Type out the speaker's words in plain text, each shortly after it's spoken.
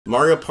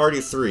Mario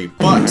Party 3,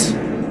 but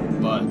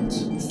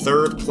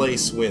third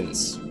place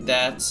wins.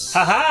 That's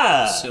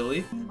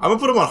silly. I'm gonna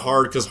put him on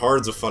hard because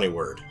hard's a funny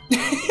word.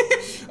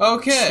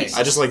 Okay.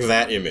 I just like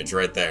that image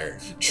right there.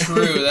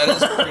 True, that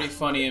is a pretty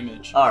funny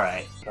image.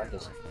 Alright.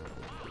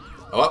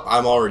 Oh,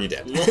 I'm already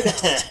dead.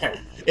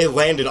 It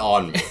landed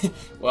on me.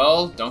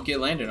 Well, don't get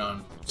landed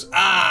on.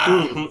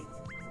 Ah!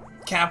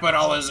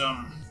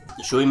 Capitalism.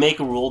 Should we make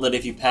a rule that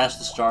if you pass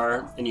the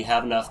star and you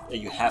have enough,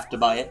 you have to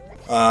buy it?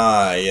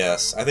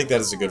 Yes. I think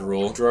that is a good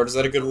rule. Gerard, is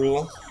that a good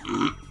rule?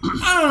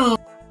 I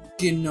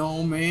don't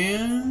know,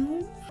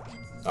 man.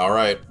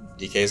 Alright.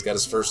 DK's got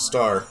his first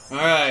star.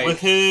 Alright.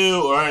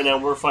 Woohoo! Alright, now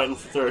we're fighting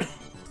for third.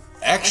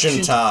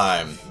 Action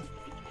time!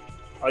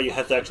 Oh, you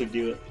have to actually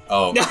do it.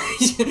 Oh.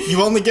 You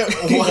only get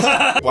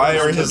one. Why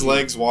are his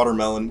legs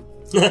watermelon?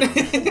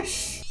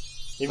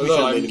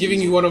 Hello, I'm giving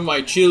you one of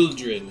my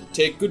children.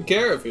 Take good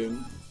care of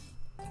him.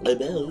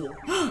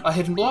 A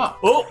hidden block.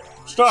 Oh!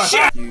 Star!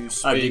 Shit. You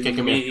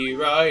spin me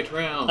right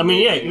round. I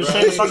mean, yeah, you can just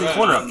hang the fucking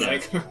corner up there.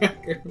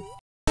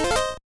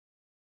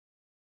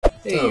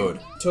 Hey,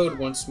 Toad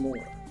once more.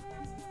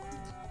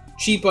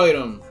 Cheap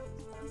item.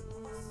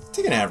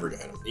 Take an average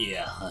item.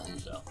 Yeah, I think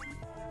so.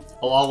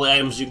 Oh, all the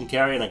items you can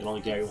carry, and I can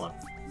only carry one.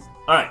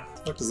 Alright.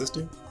 What does this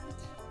do?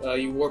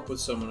 You warp with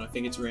someone. I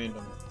think it's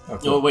random. Oh,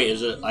 cool. No, wait,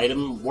 is it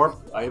item warp?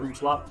 Item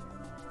swap?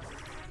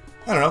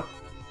 I don't know.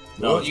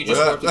 No, you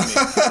just warped with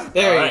me.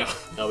 There you go.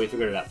 No, we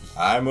figured it out.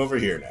 I'm over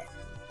here now.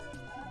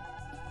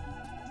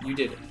 You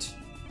did it.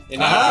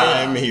 And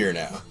I'm here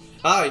now.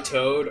 Hi,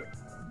 Toad.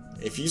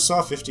 If you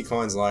saw 50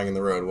 coins lying in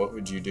the road, what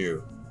would you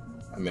do?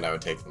 I mean, I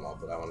would take them all,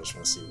 but I just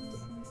want to see what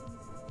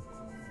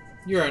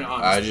You're an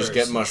honest person. I just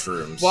get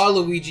mushrooms.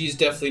 Waluigi is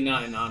definitely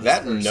not an honest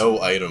that person.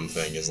 no item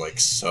thing is like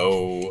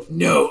so...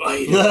 No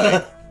item.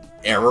 Like,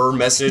 error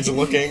message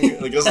looking.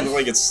 Like, it doesn't look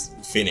like it's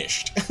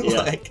finished.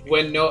 Yeah. Like,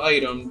 when no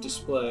item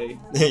display.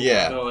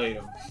 Yeah. No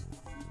item.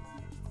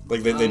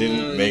 Like, they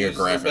didn't make a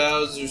graphic.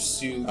 Bowser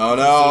suit. Oh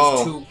no!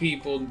 There's 2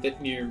 people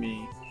near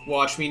me.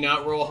 Watch me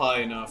not roll high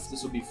enough.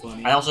 This will be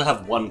funny. I also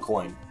have 1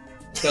 coin.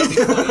 That'll be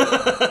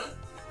funny.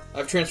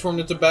 I've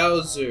transformed into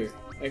Bowser.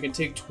 I can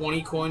take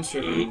 20 coins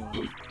from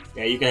anyone.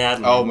 Yeah, you can have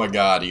them. Oh my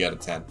god, you got a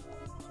 10.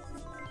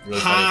 Really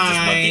funny if it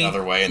just went the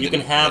other way and you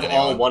can have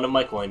all 1 of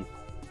my coin.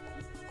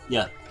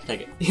 Yeah,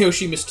 take it.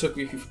 Yoshi mistook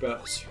me for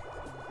Bowser.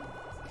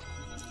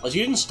 Well,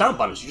 you didn't stomp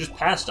on us, you just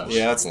passed us.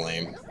 Yeah, that's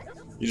lame.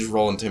 You just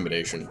roll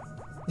intimidation.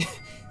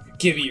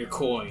 Give me your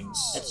coins.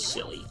 That's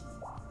silly.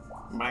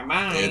 My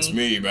money. It's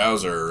me,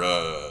 Bowser.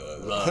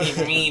 It's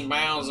me,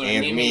 Bowser.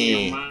 And Give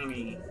me. your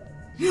money.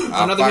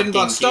 Another hidden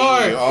block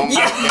star! Oh my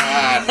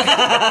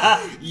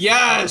god!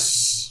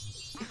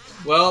 Yes!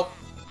 Well...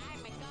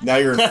 Now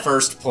you're in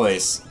first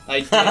place. I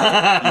did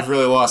it. You've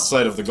really lost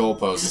sight of the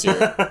goalposts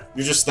here.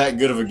 You're just that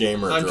good of a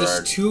gamer, I'm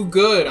Gerard. just too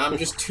good. I'm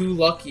just too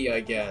lucky, I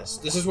guess.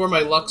 This is where my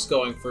luck's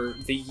going for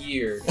the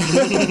year.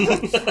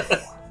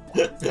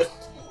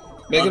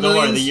 Mega don't worry,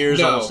 Millions? the year's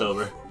No. almost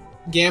over.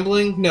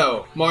 Gambling?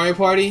 No. Mario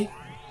Party?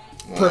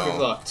 Perfect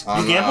luck. Oh,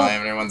 You gamble? no,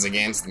 everyone's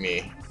against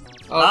me.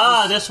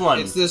 Oh, this one.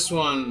 It's this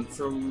one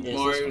from Yes,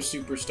 Mario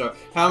Superstar.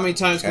 How many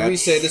times can we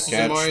say this is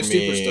a Mario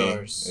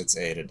Superstars? It's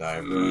A to die.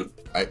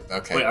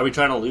 Okay. Wait, are we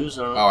trying to lose?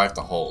 Or... Oh, I have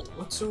to hold.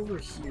 What's over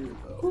here,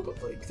 though?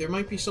 But, like, there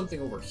might be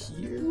something over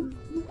here.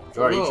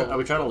 Gerard, Whoa. are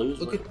we trying to lose?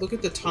 Look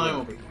at the time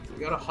over here.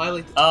 We gotta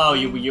highlight the Oh,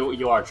 time.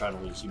 you are trying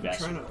to lose, you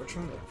bastard. We're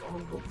trying to.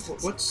 Oh,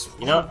 what's?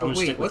 You know what? I'm gonna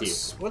wait, stick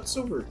with what's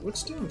over?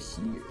 What's down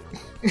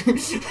here?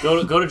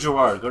 Go to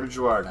Gerard. Go to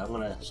Gerard. I'm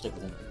gonna stick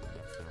with him.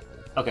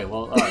 Okay,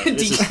 well, alright.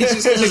 This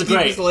DK's is just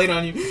great. Late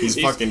on you. He's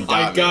fucking got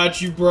I me.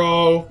 got you,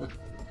 bro.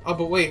 Oh,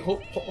 but wait,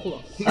 hold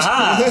on.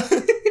 Ah!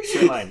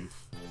 Never mind.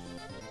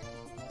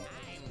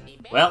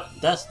 Well,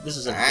 this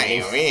is I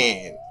entertaining.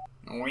 win.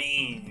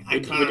 I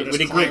We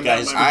did great,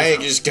 guys. I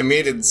just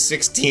committed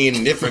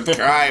 16 different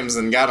crimes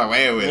and got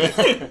away with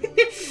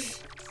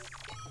it.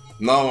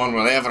 No one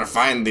will ever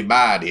find the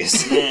bodies.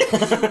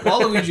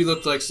 Waluigi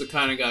looked like the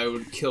kind of guy who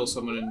would kill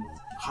someone and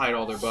hide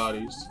all their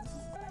bodies.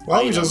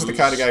 Waluigi's also the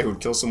kind of guy who would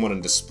kill someone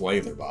and display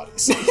their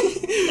bodies.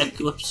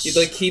 He'd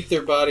like keep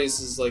their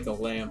bodies as like a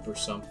lamp or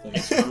something.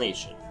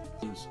 Explanation.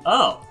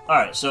 Oh,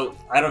 alright, so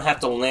I don't have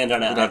to land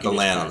on it. You don't have to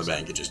land on the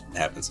bank, it just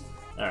happens.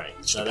 Alright,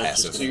 Just so that's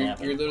passive. just So gonna you're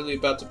happen. literally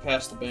about to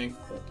pass the bank.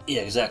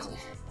 Yeah, exactly.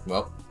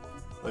 Well,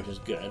 Which is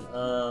good.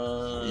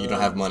 you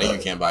don't have money, you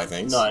can't buy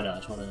things. No, I know, I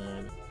just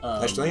wanna...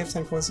 Actually, you have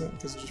 10 coins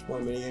because you just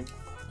won a minigame.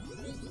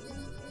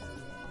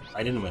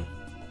 I didn't win.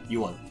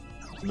 You won.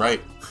 Right.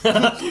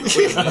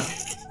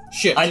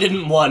 Shit. I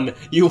didn't won.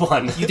 You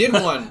won. You did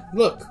one.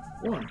 Look,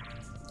 one.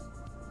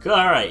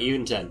 Alright,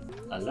 even 10.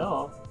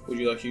 Hello? Would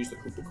you like to use the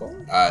Koopa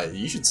card?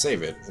 You should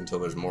save it until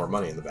there's more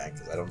money in the bank,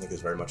 because I don't think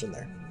there's very much in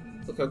there.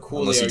 Look how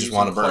cool Unless they you are just using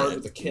want to card burn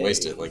with a it, K.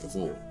 waste it like a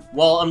fool.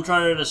 Well, I'm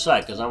trying to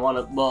decide, because I want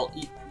to... Well,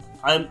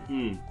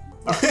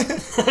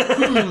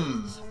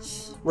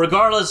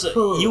 Regardless,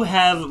 you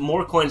have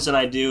more coins than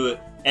I do,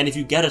 and if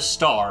you get a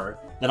star,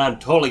 then I'm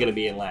totally going to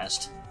be in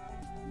last.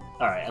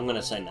 Alright, I'm going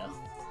to say no.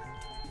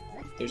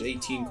 There's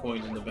 18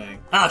 coins in the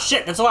bank. Ah,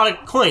 shit, that's a lot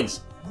of coins!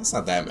 That's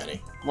not that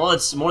many. Well,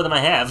 it's more than I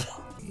have.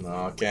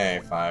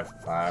 Okay, 5.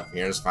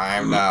 Here's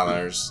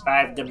 $5.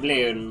 5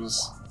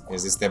 doubloons.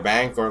 Is this the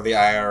bank or the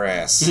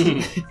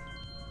IRS?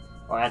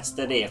 What's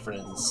the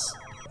difference?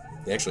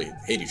 They actually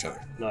hate each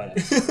other. No, I know.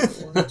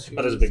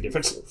 That is a big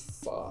difference.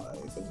 5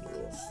 and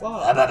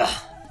a 5.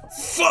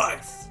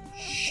 5!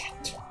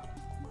 Shit.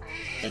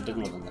 That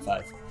didn't look like the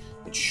 5.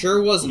 It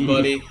sure wasn't,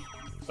 buddy.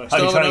 But I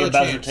Are you still trying to have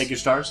get another Bowser to chance. take your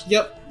stars?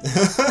 Yep.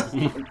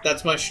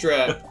 That's my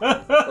strat.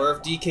 Or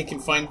if DK can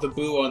find the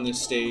boo on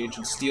this stage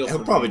and steal He'll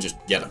from probably me. just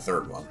get a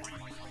third one.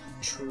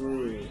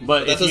 True.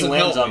 But that if he doesn't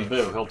lands help on me.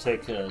 Boo, he'll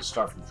take a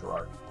star from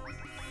Gerard.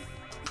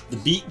 The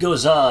beat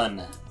goes on.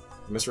 I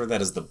misread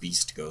that as the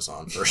beast goes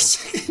on for a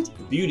second.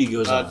 The beauty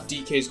goes on.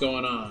 DK's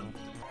going on.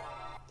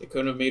 They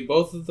couldn't have made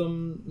both of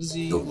them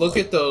Z. Look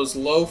at those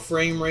low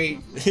frame rate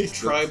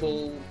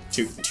tribal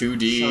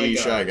 2D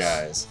Shy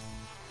Guys.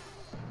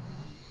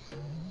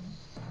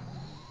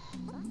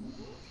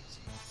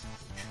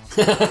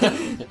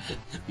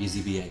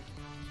 BZBA.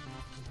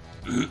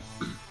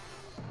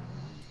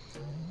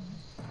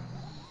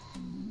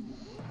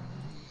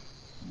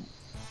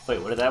 Wait,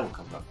 where did that one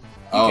come from?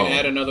 You can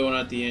add another one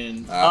at the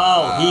end.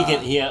 Oh, he can.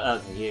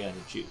 Okay, he had to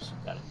choose.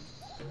 Got it.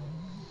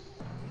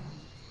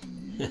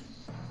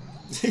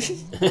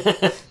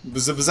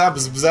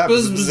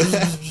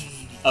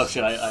 Oh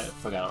shit! I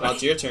forgot. Oh,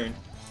 it's your turn.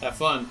 Have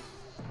fun.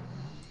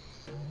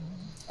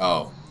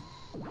 Oh,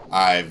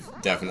 I've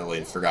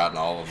definitely forgotten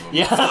all of them.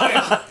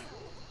 Yeah.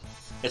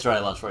 It's right.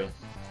 I lost for you.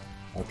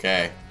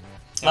 Okay.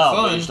 Oh,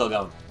 fun. but you still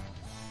got one.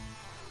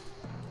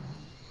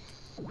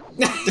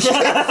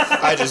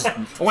 I just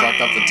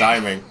fucked up the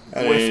timing.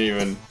 I didn't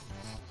even.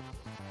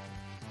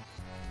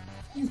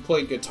 You've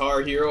played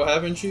Guitar Hero,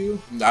 haven't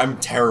you? I'm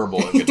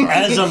terrible at Guitar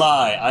As Hero. am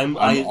I. I'm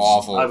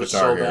awful I at was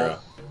Guitar so Hero. bad.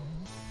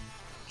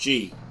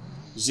 G,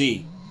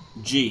 Z,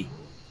 G,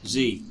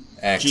 Z,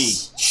 X. G.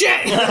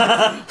 Shit!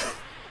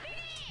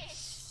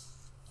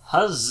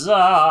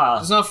 Huzzah!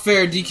 It's not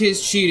fair.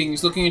 DK's cheating.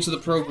 He's looking into the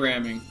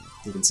programming.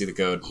 You can see the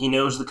code. He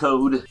knows the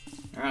code.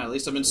 Alright, at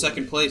least I'm in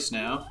second place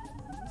now.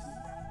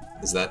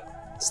 Is that?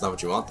 It's not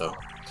what you want, though.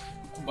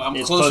 Well, I'm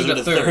It's closer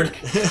to third.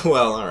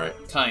 Well, all right.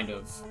 Kind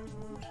of.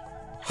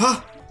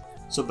 Huh?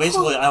 So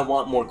basically, I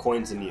want more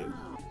coins than you.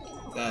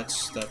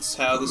 That's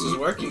how this is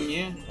working,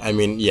 yeah. I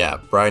mean, yeah.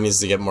 Brian needs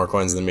to get more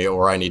coins than me,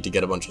 or I need to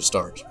get a bunch of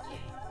stars.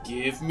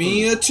 Give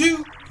me a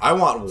 2. I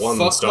want one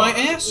Fuck star. my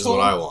Is asshole.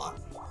 what I want.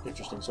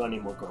 Interesting. So I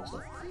need more coins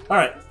then. All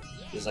right.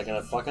 Is that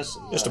gonna fuck us?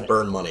 Just to All right.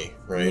 burn money,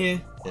 right? Yeah.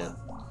 Yeah.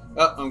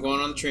 Oh, I'm going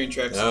on the train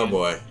tracks Oh again.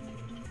 boy.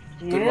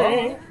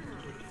 Goodbye.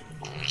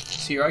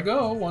 Here I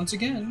go, once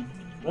again.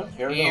 Well,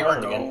 here we Here go I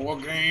again. go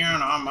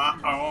again on my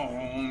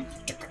own.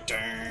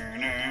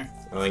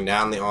 Going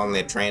down the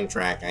only train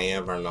track I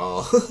ever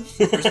know.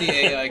 Where's the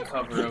AI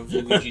cover of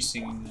Luigi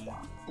singing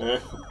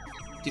that? Do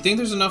you think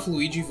there's enough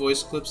Luigi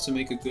voice clips to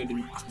make a good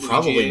Luigi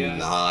Probably AI?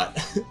 not.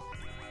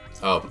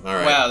 Oh,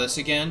 alright. Wow, this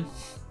again?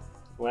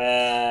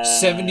 Well,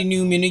 70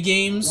 new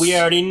minigames? We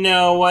already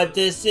know what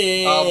this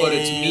is. Oh, but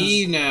it's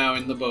me now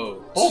in the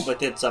boat. Oh,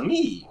 but it's a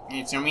me.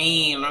 It's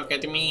me, look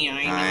at me, I'm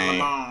in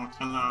the boat.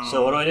 Hello.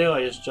 So what do?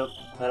 I just jump.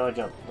 How do I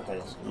jump?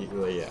 Okay.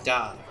 Yeah.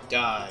 Die,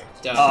 die,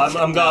 die. Oh,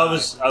 I die,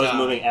 was die.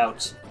 moving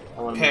out.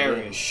 I wanna move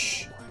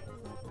Perish.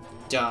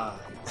 Die.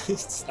 in.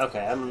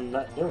 Okay, I'm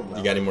not doing well.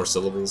 You got any more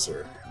syllables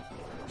or?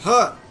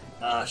 Huh.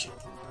 Ah, shit.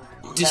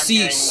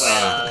 Decease.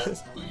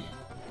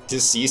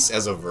 Decease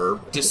as a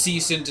verb.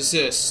 Decease and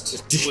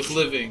desist with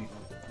living.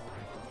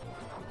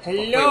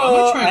 Hello, Wait, why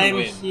am I trying to I'm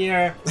win?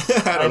 here. I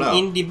don't I'm know.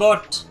 in the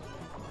boat.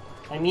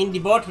 I'm in the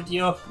boat with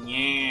you.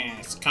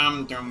 Yes,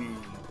 come to me.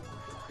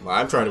 Well,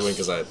 I'm trying to win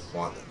because I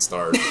want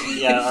stars.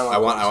 Yeah, I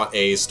want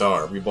a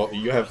star. We both.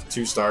 You have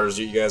 2 stars.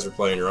 You guys are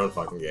playing your own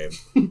fucking game.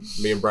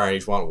 Me and Brian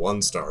each want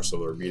 1 star, so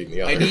we're beating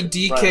the other. I need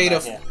DK Right to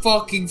back, yeah.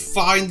 fucking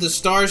find the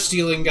star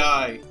stealing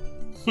guy.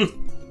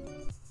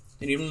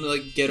 And even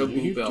like get a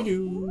boo bell.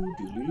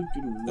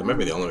 That might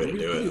be the only way to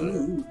do it.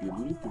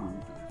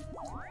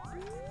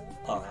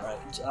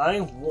 Alright,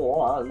 I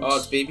want. Oh,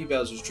 it's Baby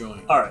Bowser's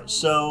joint. Alright,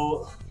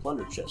 so.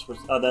 Wonder chest.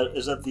 What's,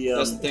 is that the.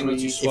 That's the thing that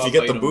you If swap you get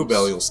the items. boo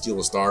bell, you'll steal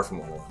a star from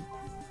one of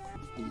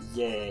them.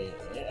 Yeah.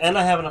 And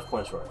I have enough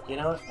coins for it. You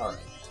know what? Alright.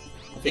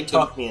 I They think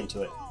talked me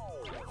into it.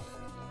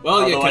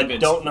 Well, you Although I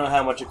convinced. don't know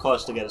how much it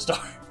costs to get a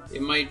star.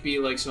 It might be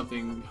like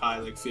something high,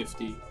 like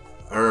 50.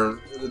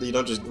 Or you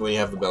don't just when you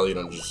have the bell, you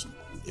don't just.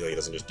 You know, he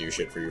doesn't just do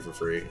shit for you for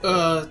free.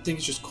 I think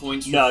it's just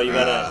coins. For No, you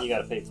Ah.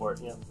 gotta pay for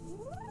it. Yeah.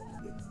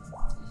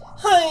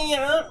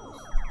 Hiya.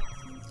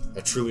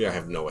 Truly, I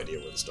have no idea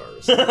where the star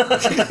is.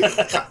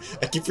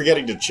 I keep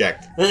forgetting to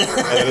check,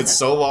 and it's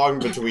so long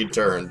between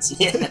turns.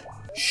 Yeah.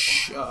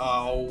 Shh.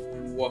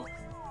 Oh,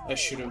 I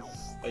should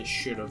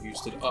have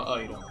used it.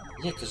 Item.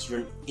 Yeah, because you're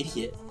an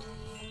idiot.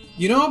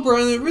 You know,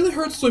 Brian, it really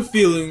hurts my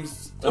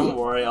feelings. Don't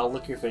worry, I'll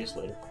lick your face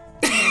later.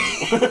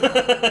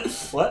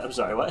 What? I'm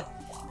sorry, what?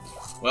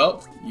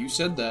 Well, you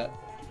said that.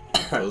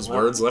 Those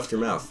words left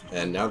your mouth,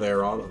 and now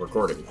they're on a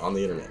recording on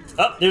the internet.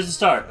 Oh, there's the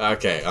star.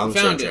 Okay, on the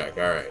train Found it. track.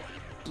 All right.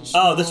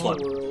 Oh, this one.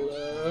 World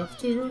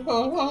after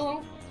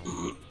all.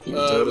 We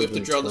have to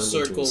draw the Turned into a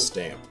circle.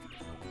 stamp.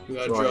 We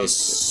gotta Draw draw a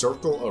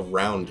circle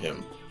around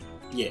him.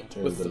 Yeah.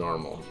 Turn With the the-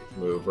 normal.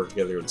 Move, work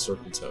together with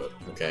circle toad.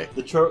 Okay.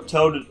 The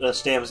toad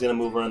stamp is gonna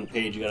move around the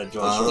page. You gotta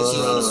draw This is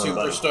circles the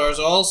around the Superstars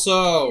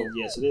also.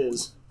 Yes, it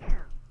is.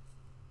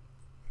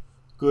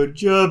 Good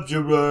job,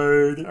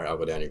 Gerard. Alright, I'll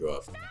go down, you go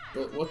up.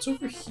 But what's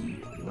over here?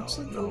 What's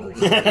like no. over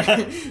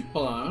here?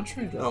 Hold on, I'm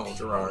trying to draw. No,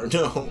 Gerard,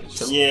 no.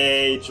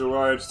 Yay,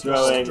 Gerard's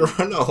throwing.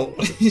 Gerard, no.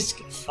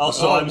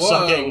 Also, Oh, I'm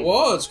sucking.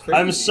 Whoa, it's crazy.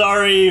 I'm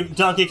sorry,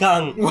 Donkey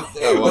Kong.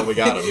 Yeah, well, we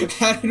got him.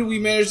 How did we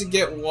manage to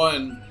get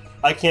one?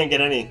 I can't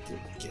get any.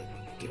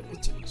 Get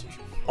it to me.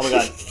 Oh my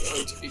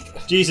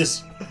god.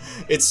 Jesus.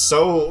 It's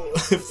so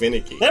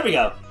finicky. There we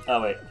go.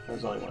 Oh wait,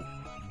 there's only one.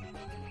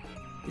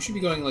 We should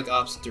be going like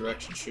opposite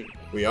direction, shouldn't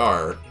We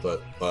are,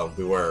 but, well,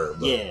 we were.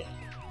 But Yeah.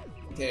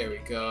 we? There we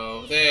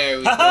go. There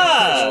we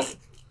Ha-ha!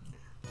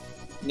 go.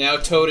 Now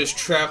Toad is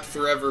trapped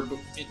forever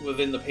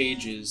within the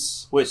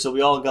pages. Wait, so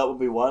we all got what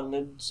we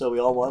wanted? So we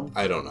all won?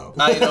 I don't know.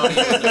 I don't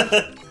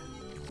even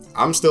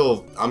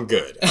know. I'm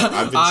good.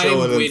 I've been I'm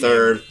chilling in winning.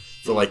 third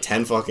for like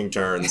 10 fucking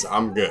turns.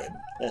 I'm good.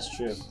 That's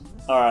true.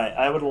 Alright,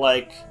 I would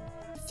like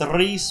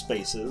 3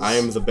 spaces. I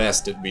am the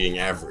best at being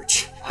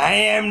average. I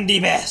am the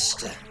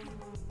best.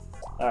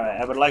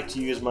 Alright, I would like to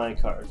use my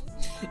card.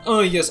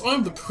 Oh yes,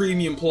 I'm the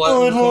premium I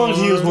platinum want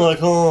to use my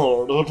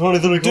card.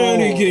 23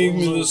 Danny cards. gave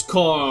me this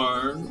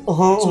card,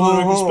 so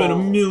I can spend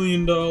 $1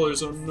 million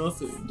on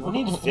nothing. Do I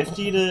need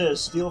 50 to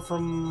steal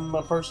from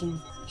a person?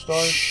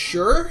 Star?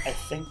 Sure. I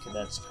think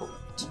that's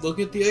correct. Look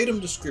at the item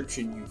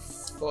description, you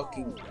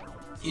fucking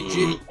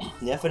idiot.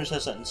 Yeah, finish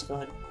that sentence. Go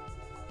ahead.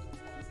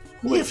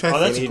 You Wait, oh,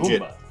 that's a fucking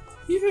idiot. Goomba.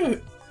 Yeah.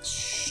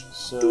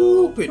 So,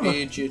 Stupid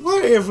idiot.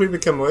 Why have we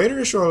become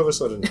Irish all of a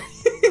sudden?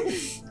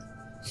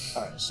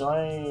 alright, so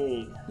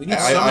I... We need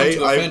someone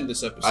to offend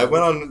this episode. I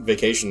went on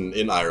vacation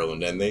in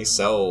Ireland and they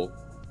sell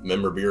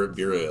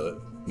memorabilia.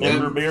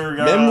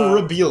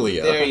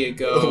 Memorabilia. There you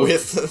go.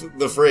 With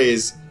the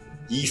phrase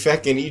 "ye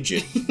feckin'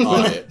 Egypt"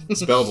 on it,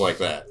 spelled like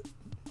that.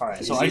 Alright,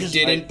 so So I you just...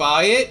 didn't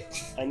buy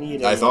it? I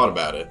need... I thought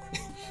about it.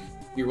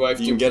 Your wife.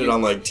 You can get it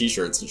on like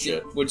T-shirts and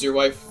shit. Would your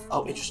wife?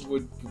 Oh,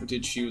 interesting.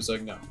 Did she was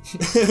like no?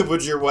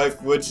 Would your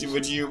wife? Would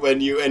you when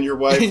you and your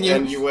wife And you-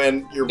 and you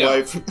and your No.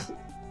 wife?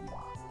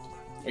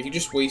 Are you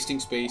just wasting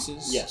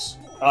spaces? Yes.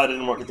 Oh, it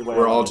didn't work at the way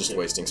We're I all wanted just to.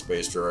 wasting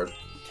space, Gerard.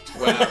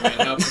 Wow, man,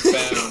 how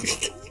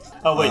profound.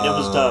 Oh, wait, that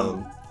was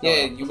dumb.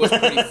 Yeah, you was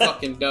pretty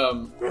fucking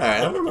dumb.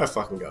 Alright, where am I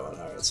fucking going?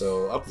 Alright,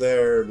 so up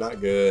there, not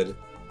good.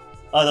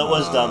 Oh, that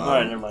was dumb.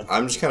 Alright, never mind.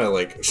 I'm just kind of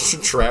like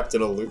trapped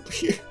in a loop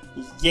here.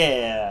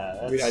 Yeah.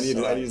 I mean, I need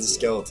that's a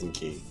skeleton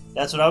key.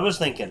 That's what I was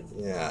thinking.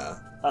 Yeah.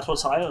 That's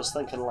what I was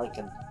thinking,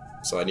 Lincoln.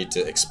 So I need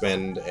to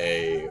expend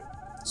a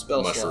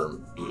Spell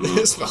mushroom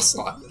spell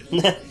slot.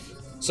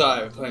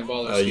 Sorry, I'm playing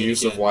Baldur's Gate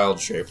Use again. of wild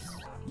shape.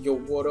 Yo,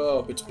 what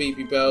up? It's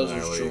Baby Alright,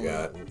 Bowser's what do you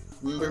joint.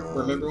 got?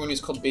 Remember when he's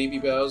called Baby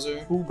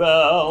Bowser? Boo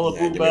bell, Yeah,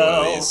 boo give me one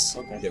of bell. these.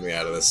 Okay. Get me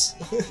out of this.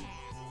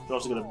 You're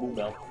also gonna boo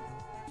bell.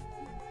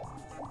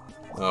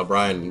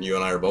 Brian, you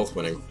and I are both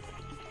winning.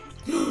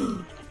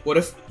 What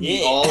if we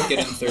Yeah. all get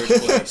in third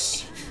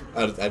place?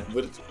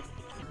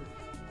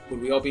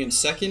 Would we all be in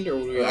second, or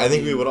would we all I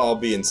think be... we would all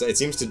be in. It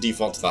seems to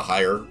default to the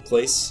higher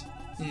place,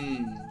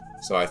 Hmm.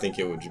 so I think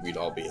we'd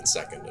all be in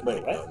second. And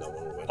Wait, no, what? no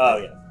one would win. Oh,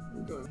 yeah.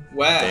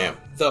 Wow. Damn.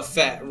 The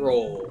fat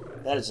roll.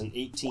 That is an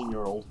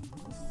 18-year-old.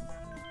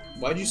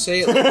 Why'd you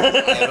say it like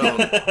that?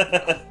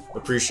 I don't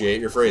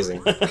appreciate your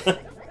phrasing.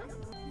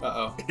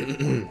 Uh-oh.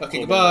 Okay,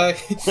 goodbye.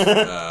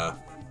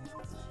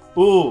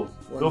 Ooh,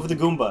 go for the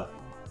Goomba.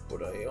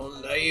 But I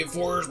only have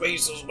 4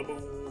 spaces to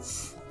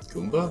move.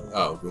 Goomba?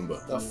 Oh,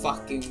 Goomba. The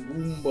fucking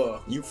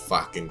Goomba. You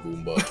fucking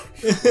Goomba.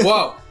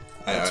 Whoa!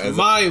 That's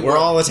my We're word.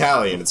 all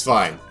Italian. It's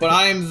fine. But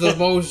I am the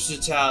most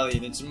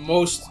Italian. It's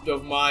most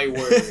of my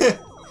word.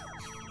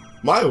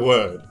 My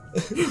word.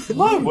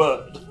 My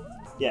word.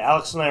 Yeah,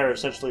 Alex and I are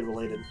essentially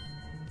related.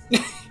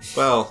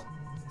 Well,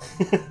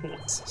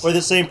 We're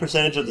the same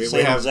percentage of the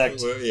same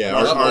exact. yeah.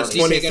 Well, Our DK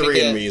gonna 23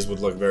 get- and me's would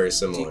look very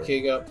similar.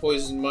 DK got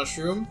poison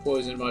mushroom.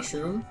 Poison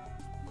mushroom.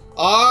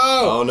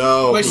 Oh! Oh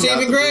no! My he got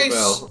saving the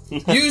grace!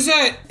 bluebell. Use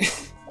it!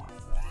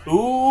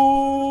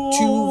 Ooh,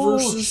 2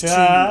 versus 2.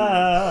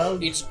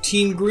 child. It's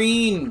Team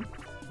Green.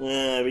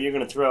 Yeah, but you're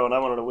gonna throw, and I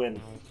wanted to win.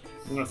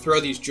 I'm gonna throw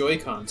these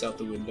Joy-Cons out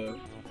the window.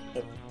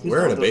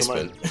 We're in a Those are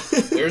mine.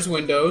 basement. There's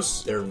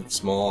windows. They're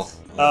small.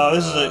 Oh,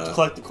 this is a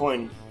collect the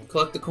coin.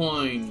 Collect the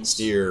coins.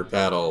 Steer,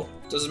 paddle.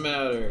 Doesn't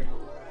matter.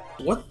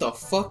 What the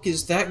fuck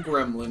is that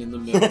gremlin in the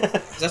middle?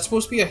 Is that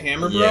supposed to be a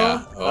hammer, bro?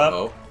 Yeah.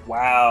 Oh.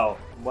 Wow,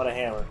 what a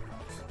hammer.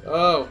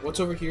 Oh, what's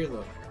over here,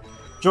 though?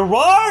 Gerard,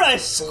 I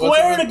What's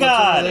swear over, to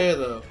God! What's over there,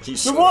 though?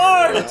 He's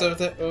Gerard! What's over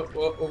there?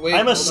 Oh, wait.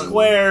 I'm a hold on.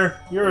 square.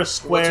 You're a What's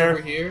square.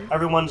 over here?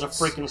 Everyone's a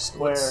freaking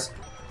square.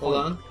 Hold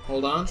on.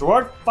 Hold on.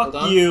 Gerard, fuck Hold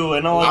on. you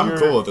and all I'm your.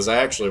 cool with this. I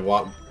actually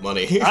want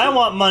money. I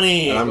want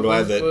money. And I'm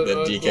glad that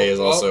DK is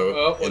also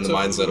in what's the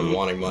up? mindset of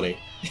wanting money.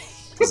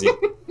 Because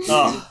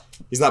Oh,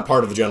 he's not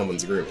part of the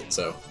gentleman's agreement,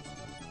 so.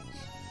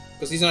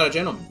 Because he's not a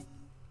gentleman.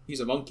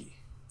 He's a monkey.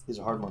 he's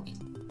a hard monkey.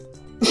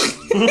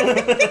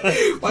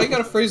 Why you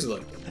gotta phrase it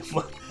like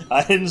that?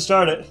 I didn't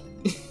start it.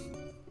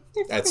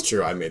 That's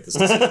true. I made this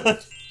decision.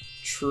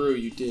 True,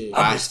 you did.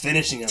 I'm just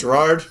finishing it.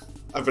 Gerard,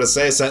 I'm gonna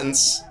say a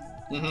sentence.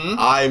 Mm-hmm.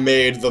 I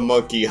made the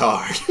monkey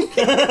hard.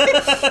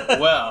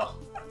 Well.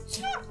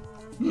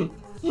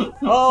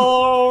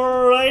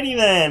 Alrighty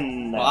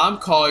then. Well, I'm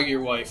calling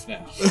your wife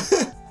now.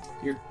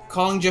 You're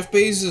calling Jeff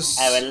Bezos.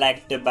 I would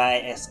like to buy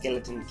a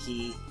skeleton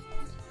key.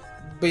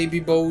 Baby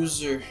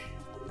Bowser.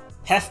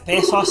 Half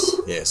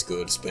pesos. Yes,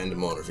 good. Spend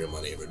more of your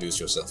money and reduce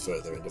yourself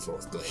further into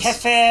 4th place.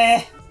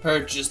 Jefe.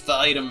 Purchase the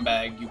item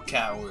bag, you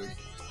coward.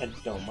 I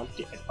don't want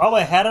it. Oh,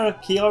 I had a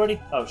key already?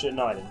 Oh shit,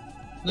 no I didn't.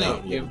 No,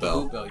 No, you have the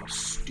bell. blue bell, you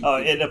stupid Oh,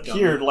 it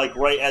appeared dummy. like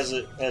right as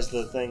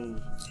the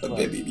thing. Like,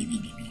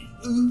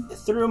 Ooh. it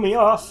threw me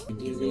off.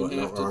 You know what? You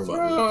No, have to wrong throw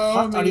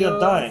button. How are me you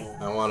off. dying?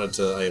 I wanted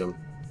to item.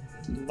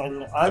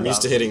 I'm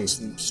used to hitting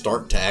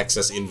start to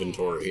access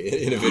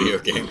inventory in a video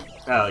game.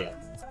 Oh yeah.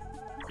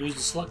 Use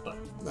the select button.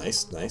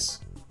 Nice, nice.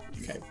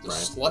 Okay, The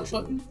Brian. slut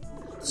button?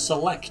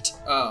 Select.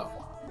 Oh.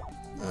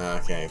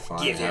 Okay,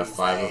 fine. Give him Have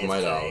 5 of my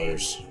 $5.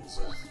 dollars.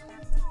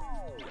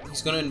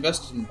 He's gonna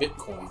invest in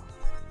Bitcoin.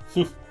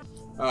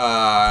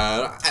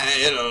 I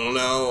don't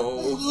know.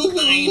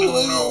 I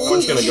don't know.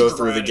 I'm just gonna go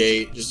through the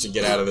gate just to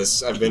get out of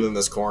this. I've been in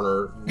this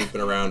corner, looping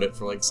around it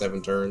for like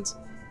 7 turns.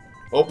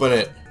 Open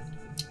it.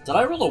 Did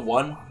I roll a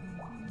 1?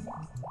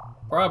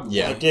 Probably.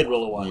 Yeah. I did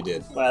roll a 1. You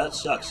did. Wow, that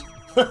sucks.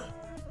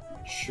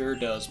 Sure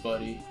does,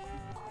 buddy.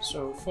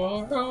 So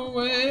far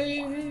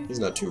away. He's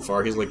not too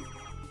far. He's like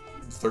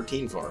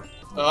 13 far.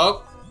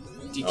 Oh.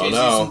 DJ's Oh,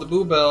 no. using the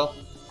boo bell.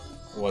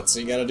 What's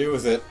he gonna do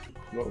with it?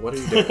 What are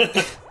you doing?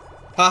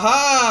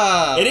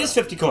 Haha! It is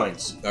 50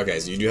 coins. Okay,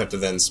 so you do have to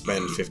then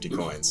spend 50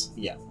 coins.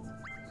 Yeah.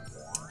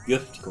 You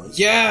have 50 coins.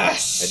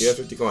 Yes! I do have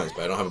 50 coins,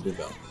 but I don't have a blue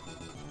bell.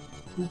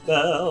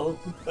 Bell,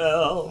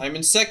 bell. I'm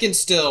in second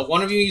still.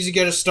 One of you needs to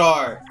get a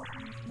star.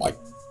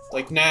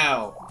 Like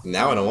now.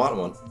 Now I don't want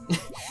one.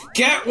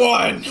 Get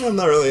one! I'm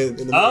not really in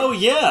the mood. Oh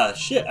yeah,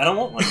 shit, I don't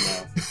want one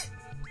now.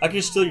 I can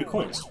just steal your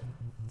coins.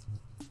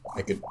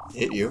 I could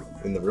hit you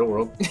in the real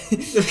world.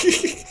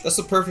 That's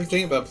the perfect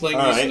thing about playing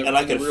these Alright, in the, and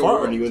I in the can real fart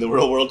world. on you in the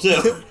real world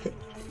too.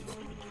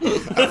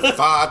 I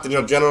fought in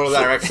your general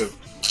direction.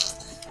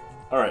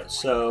 Alright,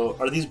 so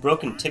are these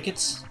broken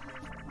tickets?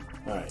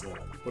 Alright, yeah.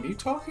 What are you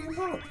talking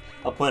about?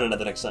 I'll point it at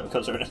the next time it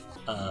comes around.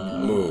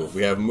 Move.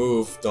 We have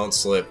move, don't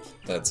slip.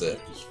 That's it.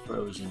 It's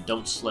frozen.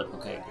 Don't slip.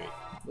 Okay, great.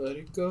 Let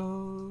it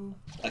go.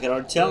 I can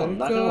already tell I'm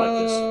not gonna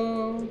like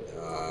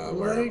this.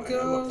 Where am I?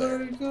 I'm up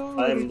there.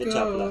 I'm the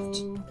top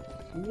left.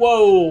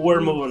 Whoa,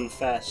 we're moving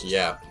fast.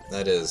 Yeah,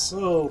 that is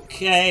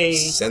Okay.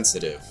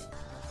 sensitive.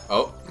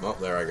 Oh, well,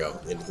 there I go.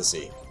 Into the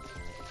sea.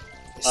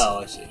 Oh,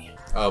 I see.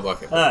 Oh,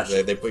 okay. Ah,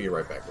 They put you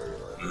right back where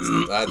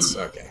you were. That's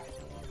okay.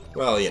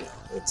 Well, you know,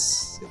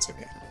 it's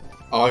okay.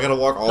 Oh, I gotta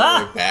walk all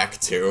the way back,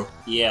 too.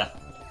 Yeah.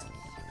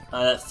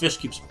 That fish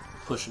keeps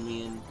pushing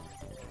me in.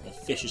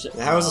 That fish is.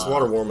 Now, how is this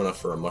water warm enough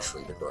for a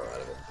mushroom to grow out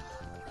of it?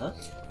 Huh?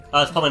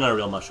 It's probably not a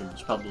real mushroom.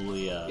 It's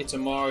probably. It's a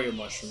Mario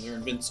mushroom. They're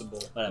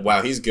invincible. Whatever.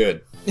 Wow, he's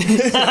good.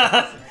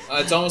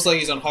 It's almost like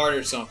he's on hard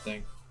or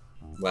something.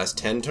 Last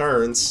 10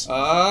 turns.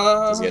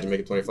 Because he had to make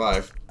it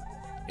 25.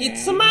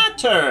 It's my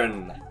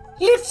turn.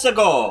 Let's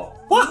go.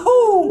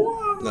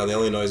 Wahoo! No, the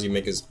only noise you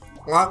make is...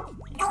 Womp.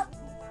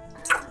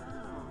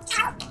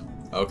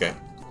 Okay.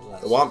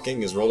 The Womp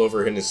King is rolled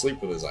over in his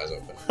sleep with his eyes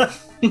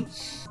open.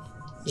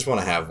 Just want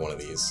to have one of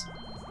these.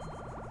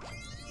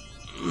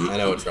 I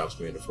know it drops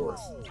me into 4th.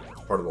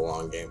 It's part of the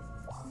long game.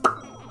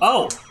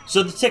 Oh,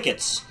 so the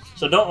tickets.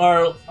 So don't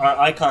our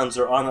icons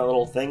are on that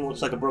little thing?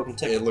 Looks like a broken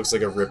ticket. It looks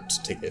like a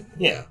ripped ticket.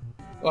 Yeah.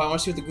 Oh, I want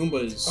to see what the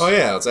Goomba is. Oh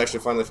yeah, let's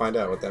actually finally find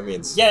out what that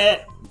means.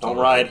 Yeah. Don't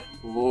ride.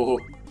 Ooh.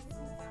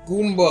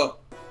 Goomba.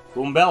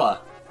 Goombella.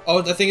 Oh,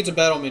 I think it's a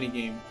battle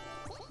minigame.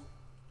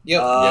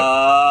 Yep.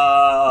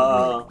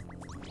 Oh,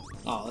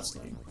 That's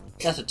lame.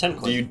 that's a 10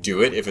 coin. Do you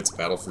do it if it's a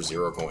battle for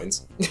 0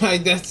 coins?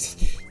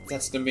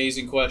 That's an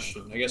amazing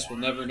question. I guess we'll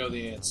never know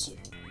the answer.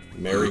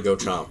 Mary go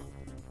chomp.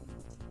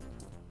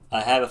 I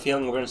have a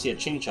feeling we're going to see a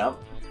Ching Chomp.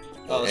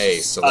 Oh, Hey,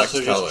 select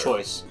so color. just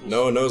choice.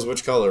 No one knows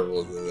which color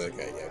will do that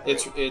guy. Yeah,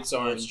 It's There's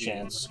orange.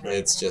 chance.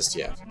 it's just,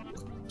 yeah.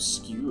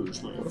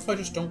 Excuse me. What if I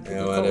just don't pick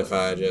And a what color? if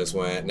I just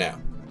went now?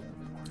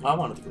 I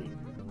wanted green.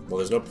 Well,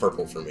 there's no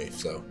purple for me,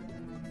 so.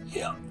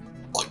 Yeah.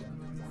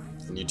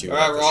 And you two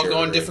Alright, have to we're all share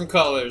going the different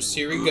colors.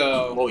 Here we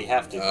go. Well, we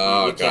have to.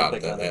 Oh, we can't God,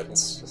 pick on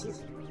that's-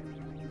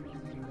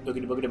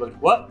 Boogity boogity boogity.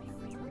 What?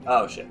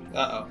 Oh, shit.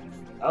 Uh-oh.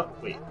 Oh,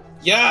 wait.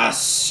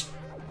 Yes!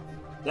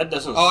 That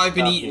doesn't. Oh, I've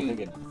been stop eaten. me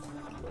thinking.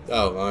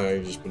 Oh,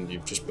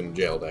 you've just been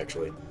jailed,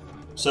 actually.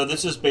 So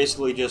this is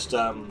basically just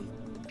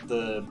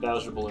the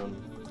Bowser balloon.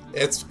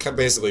 It's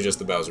basically just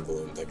the Bowser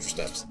balloon with extra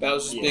steps.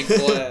 Bowser's Yeah. Big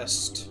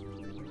Blast.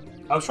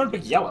 I was trying to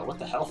pick yellow. What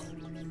the hell?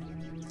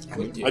 I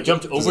mean, I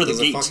jumped over the does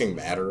gate. it fucking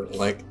matter?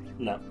 Like,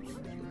 No.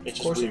 It's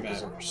Of course just it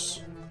weird.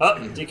 matters. Oh,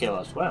 DK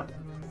lost. Wow.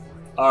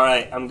 All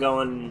right, I'm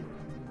going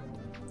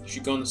You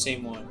should go on the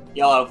same one.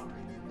 yellow.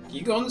 Can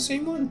you go on the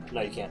same one?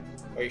 No, you can't.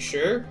 Are you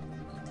sure?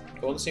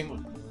 Go on the same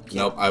one.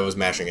 Nope, I was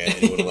mashing A. And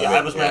it wouldn't let Yeah, me.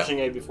 I was mashing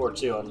A before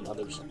too on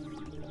others.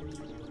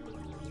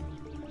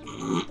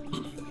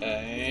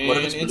 And What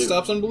if it's it blue?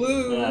 stops on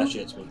blue. Yeah, she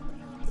hits me.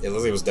 It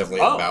looks like it was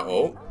definitely Oh. about.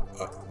 Oh.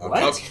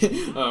 What?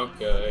 Okay.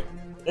 Okay.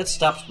 It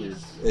stops weird.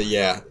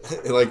 Yeah.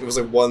 It was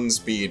like one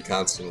speed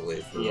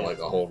constantly for Yeah. like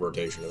a whole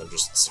rotation and then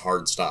just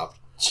hard stopped.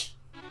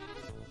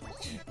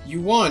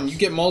 You won. You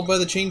get mauled by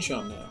the chain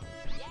shot now.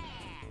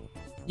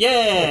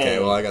 Yay! Okay,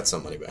 well, I got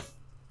some money back.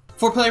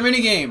 4-player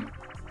minigame.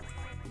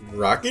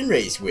 Rockin'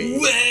 Raceway.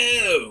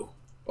 Whoa!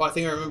 Oh, I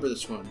think I remember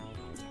this one.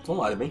 Don't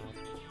lie to me.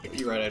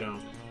 You're right, I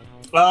don't.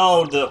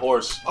 Oh, the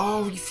horse.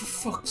 Oh, for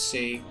fuck's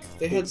sake.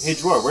 They had... Hey,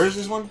 Drawer, where's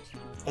this one?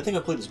 I think I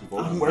played this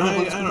before. Where I have I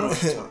played this don't know what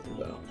before? you're talking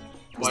about.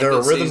 Is there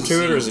a rhythm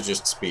to it or is it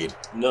just speed?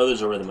 No,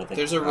 there's a rhythm, I think.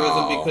 There's a rhythm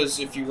Oh. because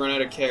if you run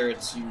out of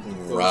carrots, you...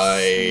 go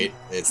Right.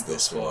 It's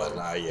this one.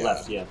 Yeah.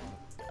 Left, yeah.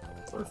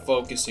 We're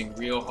focusing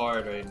real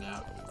hard right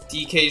now.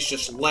 DK's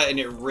just letting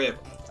it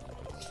rip.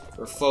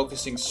 We're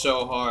focusing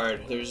so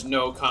hard. There's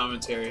no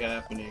commentary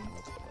happening.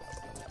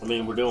 I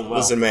mean, we're doing well.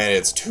 Listen, man,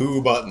 it's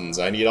 2 buttons.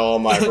 I need all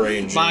my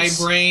brain juice My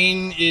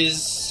brain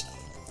is...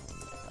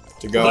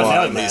 to go But now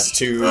on it these mashed.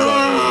 2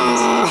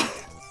 buttons.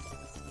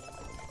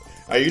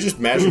 Are you just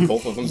mashing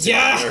both of them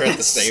together at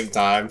the same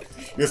time?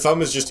 Your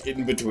thumb is just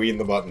in between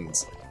the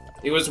buttons.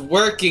 It was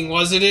working,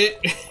 wasn't it?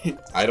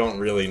 I don't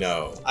really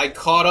know. I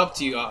caught up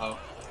to you. Uh-oh.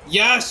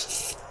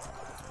 Yes!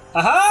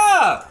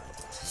 Aha!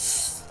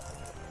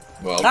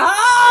 Well,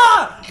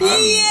 Aha!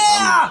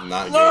 I'm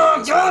not getting Oh,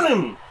 this got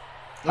one. him!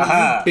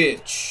 Aha! You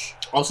bitch.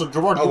 Also,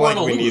 Gerard, Oh, you like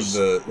want to we need lose.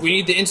 the. We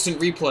need the instant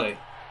replay.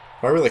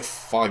 Why are we like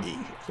foggy?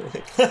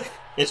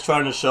 It's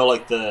trying to show,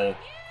 like, the... Is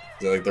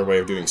that like their way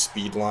of doing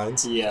speed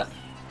lines? Yeah.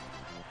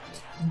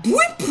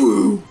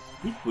 Bwoo!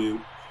 Weep woo.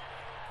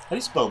 How do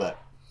you spell that?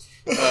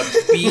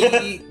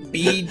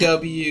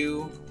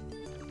 B-W...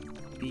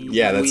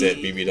 Yeah, that's it.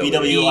 BBW.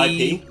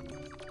 BWIP?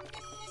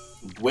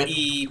 Whip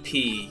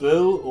E-P.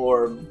 boo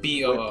or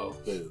B-O-O.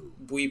 boo?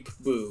 Weep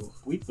boo.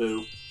 Weep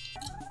boo.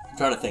 I'm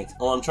trying to think.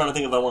 Oh, I'm trying to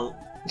think if I want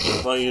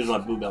to use my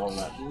boo bell or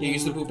not. You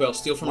use the boo bell.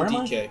 Steal from Where am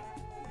DK.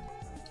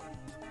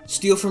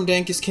 Steal from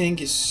Dankus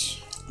Kankus.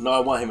 No, I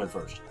want him in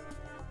first.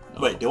 No.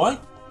 Wait, do I?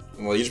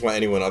 Well, you just want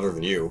anyone other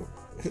than you.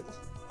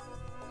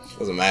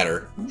 Doesn't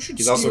matter. You should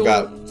He's also steal-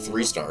 got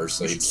 3 stars,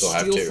 so you he'd should still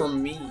have steal 2.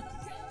 from me.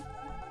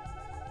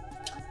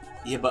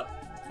 Yeah, but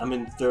I'm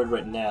in third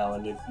right now,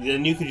 and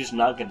then you could just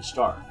not get a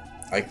star.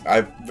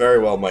 I very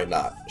well might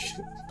not.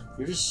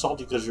 You're just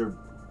salty because you're...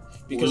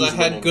 Because I lose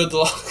had winning. good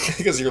luck.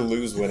 Because you're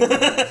lose winning.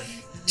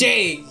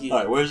 Dang!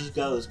 Alright, where's this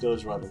guy? Let's go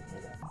as Robin.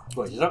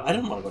 Wait, I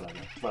didn't want to go down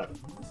there. Whatever.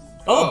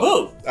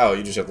 Oh, Oh,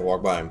 you just have to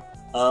walk by him.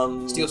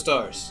 boo! Steal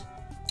stars.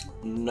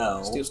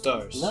 No. Steal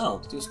stars.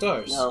 No. Steal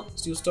stars. No.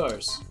 Steal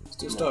stars.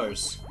 Steal No.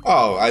 stars.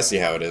 Oh, I see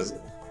how it is.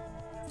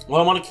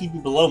 Well, I want to keep you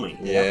below me.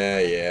 you know? Yeah,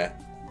 yeah.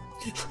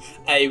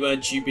 I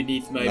want you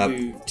beneath my Not-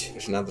 boot.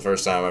 It's not the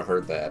first time I've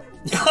heard that.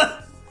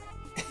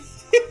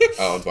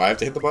 Oh, do I have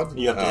to hit the button?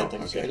 You have to oh, hit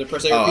things, okay. The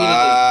press I Oh,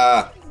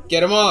 repeatedly.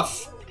 Get him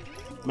off!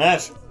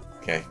 Mash.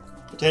 okay.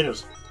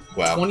 Potatoes.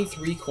 Wow.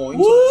 23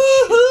 coins.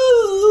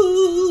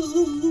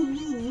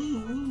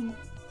 Woohoo!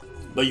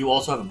 But you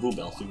also have a boo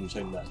bell, so you can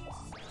take that.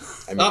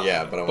 I mean,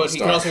 yeah, but I want But to he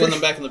start. can also win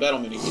them back in the battle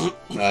mini.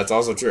 That's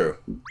also true.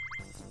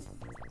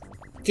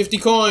 50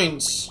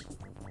 coins!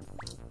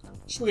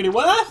 Sweetie,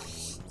 what?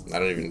 I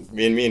don't even.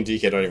 Me and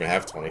DK don't even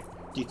have 20.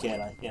 You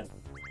can, I can.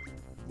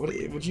 What?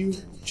 Would you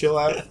chill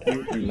out,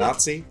 you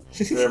Nazi?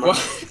 Grammar.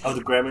 What? Of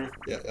the grammar.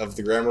 Yeah, of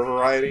the grammar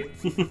variety.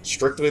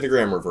 Strictly the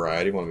grammar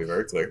variety. Want to be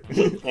very clear.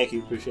 Thank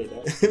you, appreciate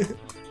that.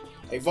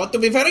 I want to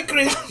be very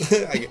clear!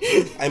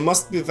 I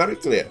must be very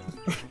clear.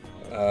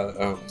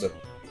 The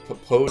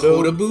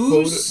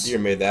Podaboos? You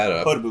made that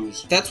up.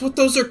 Podaboos. That's what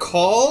those are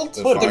called?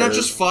 The They're not fire-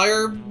 just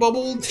fire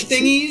bubble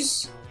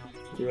thingies?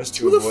 You must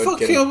Who the avoid fuck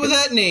getting came up with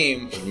hit. that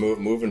name?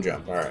 Move and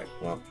jump. All right.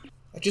 Well,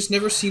 I just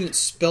never seen it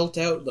spelt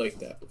out like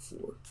that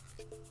before.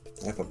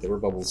 I thought they were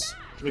bubbles.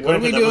 To be What are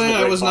clear, we that wasn't doing? a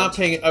I great was not font.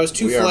 paying it. I was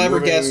too We are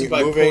flabbergasted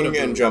by moving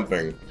Podaboo. and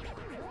jumping.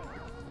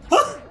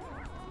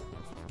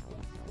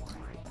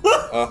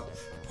 I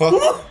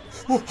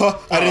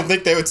didn't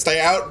think they would stay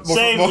out.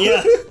 Same,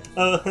 yeah.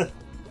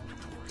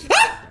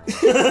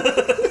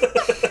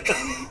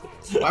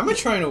 Why am I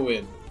trying to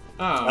win?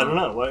 Oh, I don't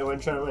know. Why are you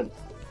trying to win?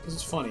 Because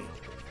it's funny.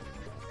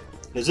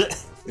 Is it?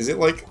 Is it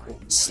like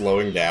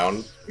slowing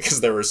down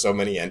because there were so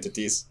many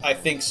entities? I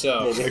think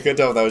so. Maybe. I couldn't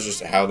tell if that was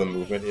just how the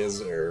movement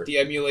is, or The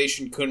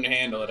emulation couldn't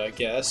handle it, I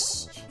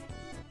guess.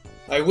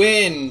 I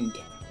win!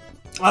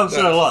 Oh,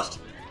 so I lost.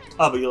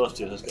 Oh, but you lost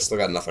too. That's I good. still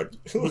got nothing.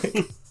 Like,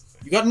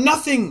 You got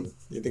nothing!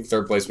 you think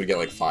third place would get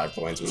like 5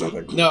 points or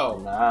something? No.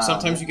 Nah.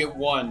 Sometimes you get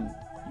 1.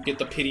 You get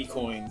the pity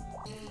coin.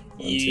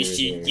 You two,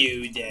 should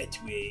three. go that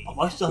way. Oh,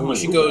 I still have Ooh, my You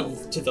should boo go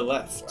bell. to the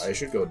left. I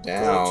should go Go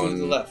down. to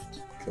the left.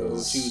 Go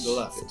 'cause to the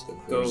left.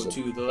 Go there's a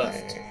to the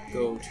left. bang.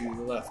 Go to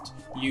the left.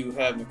 You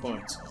have the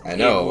coins. I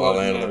know. You I'll won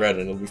land on the now. red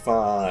and it'll be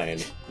fine.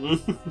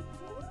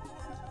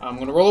 I'm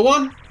gonna roll a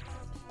 1.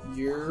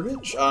 You're a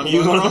bitch. I'm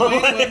You going the want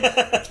wrong way.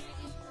 to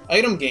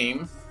Item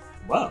game.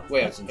 Wow.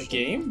 Wait, that's a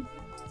interesting. game?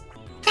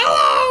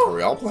 Hello! Are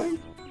we all playing?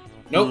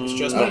 Nope, it's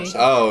just me. This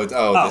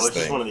it's thing.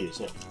 just one of these.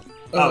 Yeah.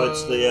 Oh,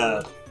 it's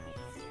the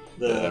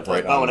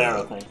right bow on and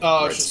arrow thing.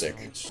 Oh, Red it's stick.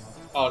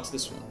 Oh, it's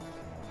this one.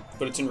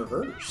 But it's in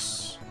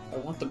reverse. I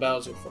want the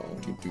Bowser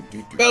phone.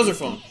 Bowser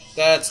phone.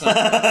 That's not.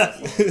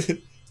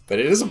 But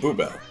it is a Boo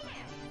Bell.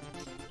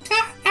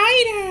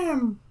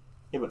 Item.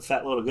 Yeah, but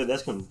fat load of good,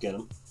 that's gonna get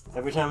him.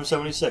 Every time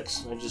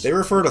 76. They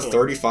refer to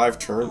 35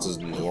 turns as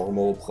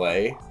normal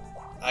play.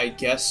 I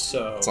guess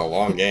so. It's a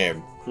long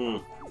game.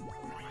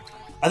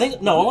 I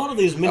think a lot of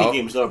these mini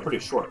games though are pretty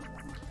short.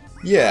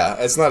 Yeah,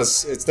 it's not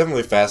as it's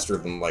definitely faster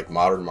than like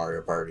modern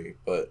Mario Party,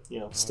 but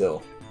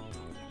still.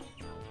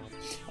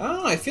 I don't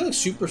know. I feel like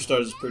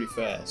Superstars is pretty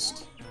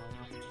fast.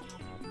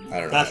 I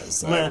don't know.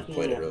 I haven't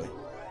played it really.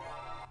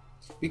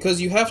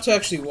 Because you have to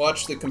actually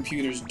watch the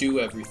computers do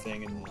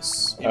everything in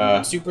this. In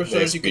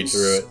Superstars,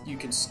 you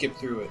can skip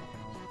through it.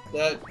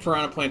 That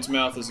Piranha Plant's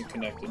mouth isn't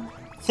connected.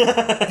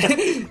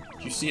 Did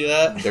you see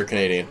that? They're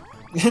Canadian.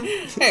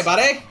 Hey,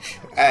 buddy!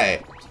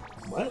 Hey!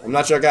 What? I'm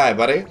not your guy,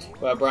 buddy.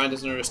 Well, Brian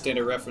doesn't understand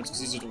a reference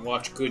because he doesn't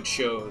watch good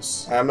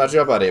shows. I'm not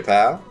your buddy,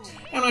 pal.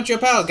 I'm not your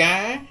pal,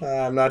 guy.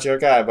 I'm not your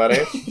guy,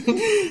 buddy.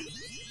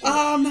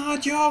 I'm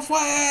not your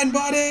friend,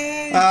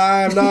 buddy.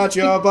 I'm not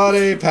your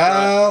buddy,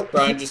 pal.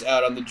 Brian just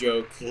out on the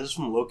joke. Is this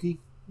from Loki?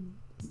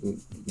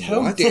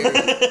 How dare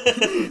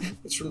you?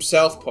 It's from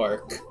South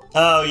Park.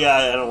 Oh yeah,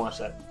 I don't watch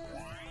that.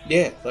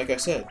 Yeah, like I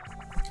said.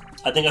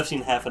 I think I've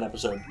seen half an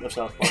episode of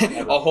South Park.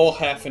 A whole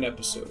half an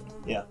episode.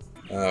 Yeah.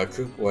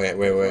 Wait.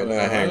 No,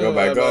 hang on. Go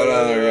back. Go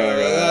on.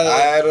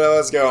 I don't know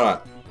what's going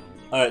on.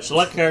 Alright,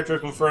 select character,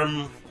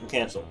 confirm, and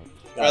cancel.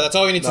 Alright, that's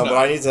all we need to know. No, but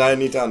I need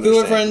to understand. Who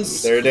are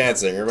friends? They're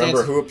dancing.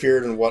 Remember who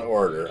appeared in what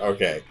order.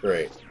 Okay,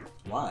 great.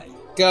 Why?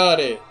 Got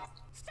it.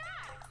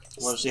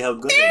 I want to see how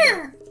good they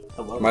are.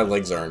 Hello. My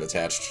legs aren't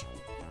attached.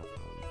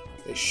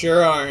 They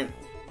sure aren't.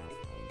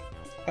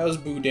 How's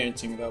Boo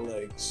dancing without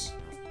legs?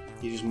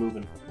 He's just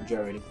moving,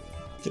 gyrating.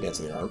 You can dance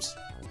with your arms.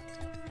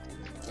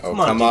 Oh, Come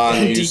on, come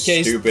on, you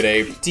DK's stupid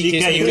ape.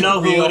 DK, you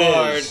know who it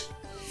is.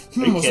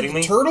 Are you was kidding it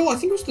me? the turtle? I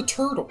think it was the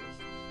turtle.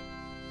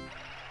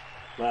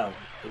 Wow,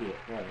 idiot.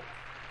 Right.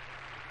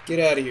 Get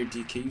out of here,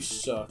 DK. You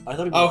suck. I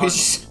thought he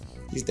he's was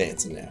He's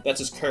dancing now. that's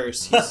his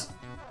curse.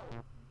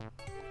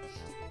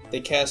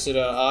 They casted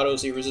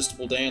Otto's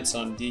Irresistible Dance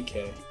on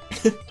DK.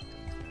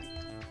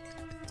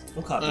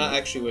 Don't copy me.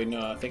 Actually, wait,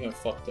 no. I think I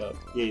fucked up.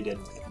 Yeah, you did.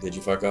 Did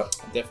you fuck up?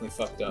 I definitely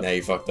fucked up. Now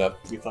you fucked up.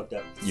 You fucked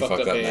up. You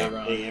fucked up now.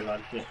 Ron. Yeah,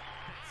 Ron. Yeah.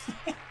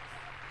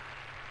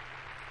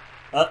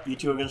 You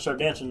two are gonna start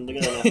dancing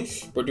together now.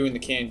 We're doing the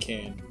can.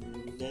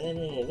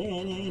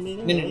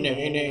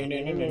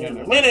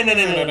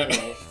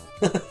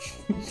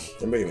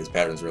 They're making these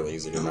patterns really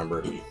easy to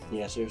remember.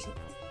 Yeah, seriously.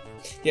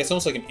 Yeah, it's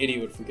almost like an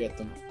idiot would forget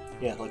them.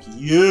 Yeah, like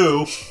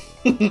you.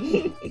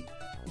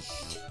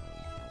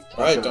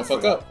 Alright, don't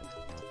fuck up.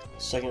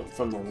 Second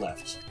from the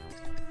left.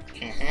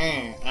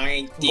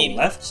 I From the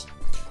left?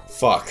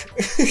 Fuck.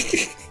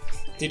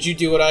 Did you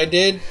do what I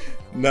did?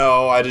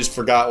 No, I just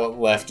forgot what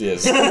left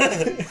is.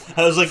 I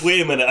was like, wait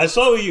a minute. I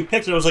saw what you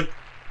picked and I was like,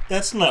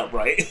 that's not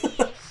right.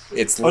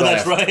 It's oh,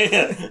 left. that's right.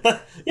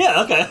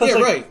 Yeah, okay. Yeah,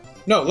 right.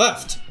 No,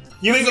 left.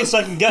 You made me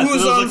second guess. Who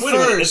was I was on like, wait a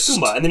minute, it's first?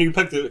 Koopa. And then you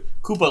picked the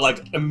Koopa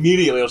like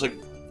immediately. I was like,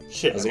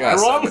 shit, I was like, am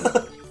I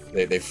wrong?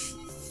 they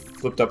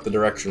flipped up the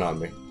direction on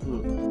me.